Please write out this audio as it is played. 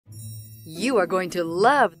You are going to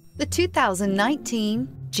love the 2019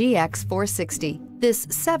 GX 460. This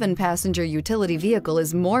 7-passenger utility vehicle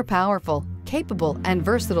is more powerful, capable, and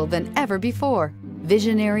versatile than ever before.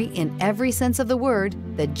 Visionary in every sense of the word,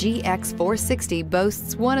 the GX 460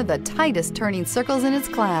 boasts one of the tightest turning circles in its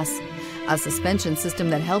class, a suspension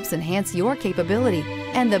system that helps enhance your capability,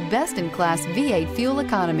 and the best-in-class V8 fuel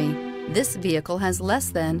economy. This vehicle has less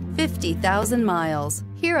than 50,000 miles.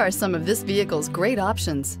 Here are some of this vehicle's great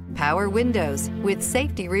options: power windows with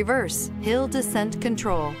safety reverse, hill descent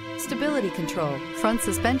control, stability control, front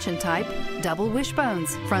suspension type, double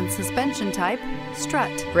wishbones, front suspension type,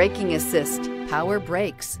 strut, braking assist, power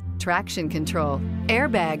brakes, traction control,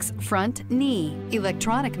 airbags, front knee,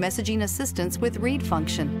 electronic messaging assistance with read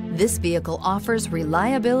function. This vehicle offers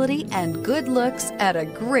reliability and good looks at a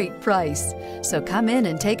great price. So come in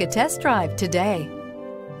and take a test drive today.